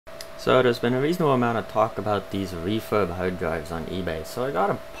So there's been a reasonable amount of talk about these refurb hard drives on eBay, so I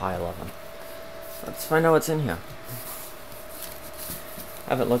got a pile of them. Let's find out what's in here.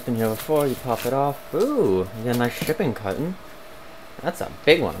 Haven't looked in here before. You pop it off. Ooh, you get a nice shipping carton. That's a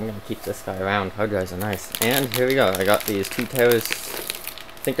big one. I'm gonna keep this guy around. Hard drives are nice. And here we go. I got these 2 teras.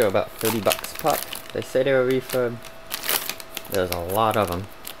 I think they're about 30 bucks a pop. They say they were refurb. There's a lot of them.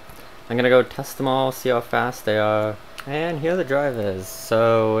 I'm gonna go test them all, see how fast they are. And here the drive is.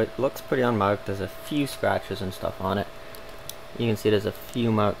 So it looks pretty unmarked. There's a few scratches and stuff on it. You can see there's a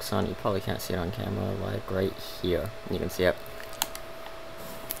few marks on it. You probably can't see it on camera, like right here. You can see it.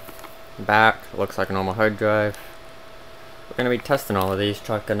 Back looks like a normal hard drive. We're gonna be testing all of these,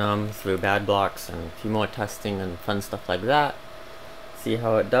 chucking them through bad blocks and a few more testing and fun stuff like that. See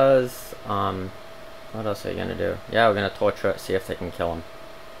how it does. What else are you gonna do? Yeah, we're gonna torture it, see if they can kill them.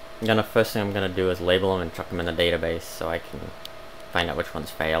 First thing I'm gonna do is label them and chuck them in the database so I can find out which ones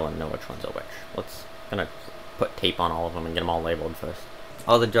fail and know which ones are which. Gonna put tape on all of them and get them all labeled first.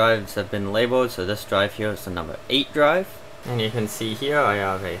 All the drives have been labeled, so this drive here is the number 8 drive. And you can see here I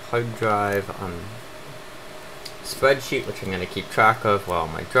have a hard drive spreadsheet which I'm gonna keep track of where all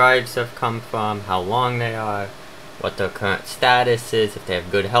my drives have come from, how long they are, what their current status is, if they have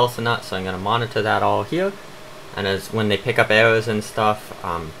good health or not, so I'm gonna monitor that all here. And as when they pick up errors and stuff,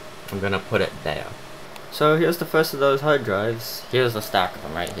 I'm gonna put it there. So here's the first of those hard drives. Here's a stack of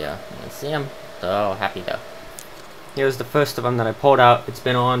them right here. You can see them. They're all happy there. Here's the first of them that I pulled out. It's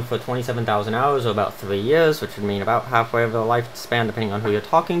been on for 27,000 hours, or about 3 years, which would mean about halfway of the lifespan, depending on who you're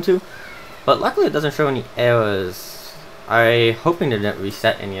talking to. But luckily it doesn't show any errors. I'm hoping they didn't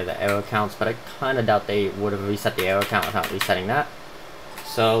reset any of the error counts, but I kind of doubt they would have reset the error count without resetting that.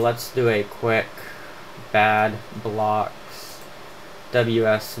 So let's do a quick bad blocks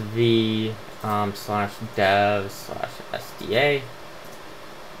WSV /dev/SDA.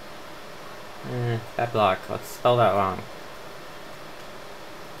 Bad block. Let's spell that wrong.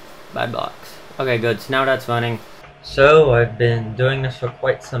 Bad blocks. Okay, good. So now that's running. So I've been doing this for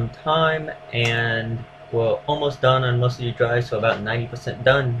quite some time, and we're almost done on most of these drives, so about 90%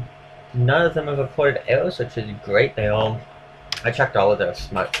 done. None of them have reported errors, which is great. I checked all of their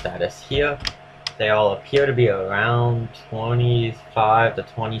smart status here. They all appear to be around 25 to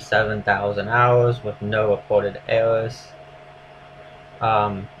 27,000 hours with no reported errors.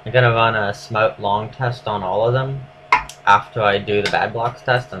 I'm gonna run a smart long test on all of them after I do the bad blocks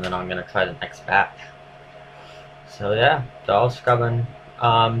test, and then I'm gonna try the next batch. So yeah, they're all scrubbing.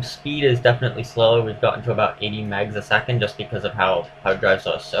 Speed is definitely slower. We've gotten to about 80 megs a second just because of how hard drives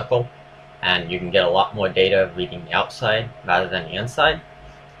are a circle, and you can get a lot more data reading the outside rather than the inside.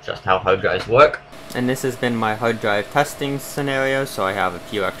 Just how hard drives work. And this has been my hard drive testing scenario, so I have a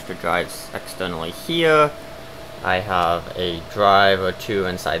few extra drives externally here. I have a drive or 2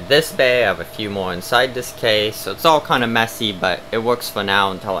 inside this bay, I have a few more inside this case, so it's all kind of messy, but it works for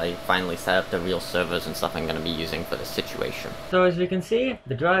now until I finally set up the real servers and stuff I'm going to be using for this situation. So as you can see,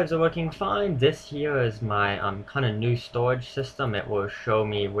 the drives are working fine. This here is my kind of new storage system. It will show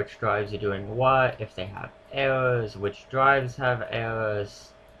me which drives are doing what, if they have errors, which drives have errors,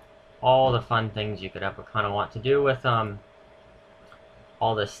 all the fun things you could ever kind of want to do with them.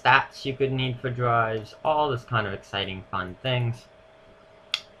 All the stats you could need for drives, all this kind of exciting fun things.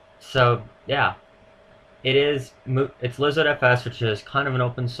 So yeah, it's LizardFS, which is kind of an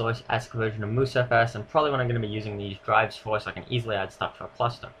open source-esque version of MooseFS, and probably what I'm going to be using these drives for, so I can easily add stuff to a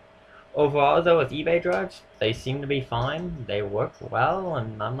cluster. Overall though, with eBay drives, they seem to be fine, they work well,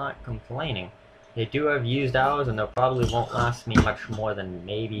 and I'm not complaining. They do have used hours, and they probably won't last me much more than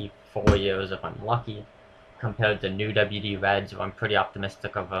maybe 4 years if I'm lucky, compared to new WD Reds, where I'm pretty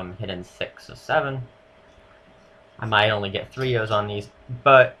optimistic of them hitting 6 or 7. I might only get 3 years on these,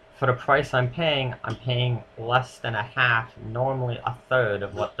 but for the price I'm paying less than a half, normally a third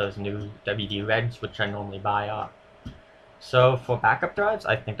of what those new WD Reds, which I normally buy, are. So for backup drives,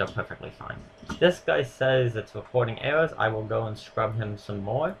 I think they're perfectly fine. This guy says it's reporting errors. I will go and scrub him some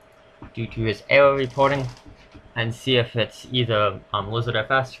more due to his error reporting, and see if it's either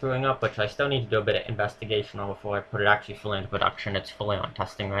LizardFS screwing up, which I still need to do a bit of investigation on before I put it actually fully into production. It's fully on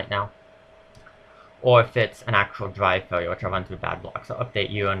testing right now. Or if it's an actual drive failure, which I'll run through bad blocks. I'll update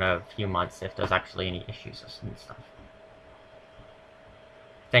you in a few months if there's actually any issues and stuff.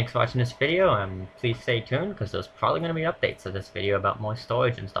 Thanks for watching this video, and please stay tuned, because there's probably going to be updates of this video about more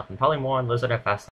storage and stuff, and probably more on LizardFS.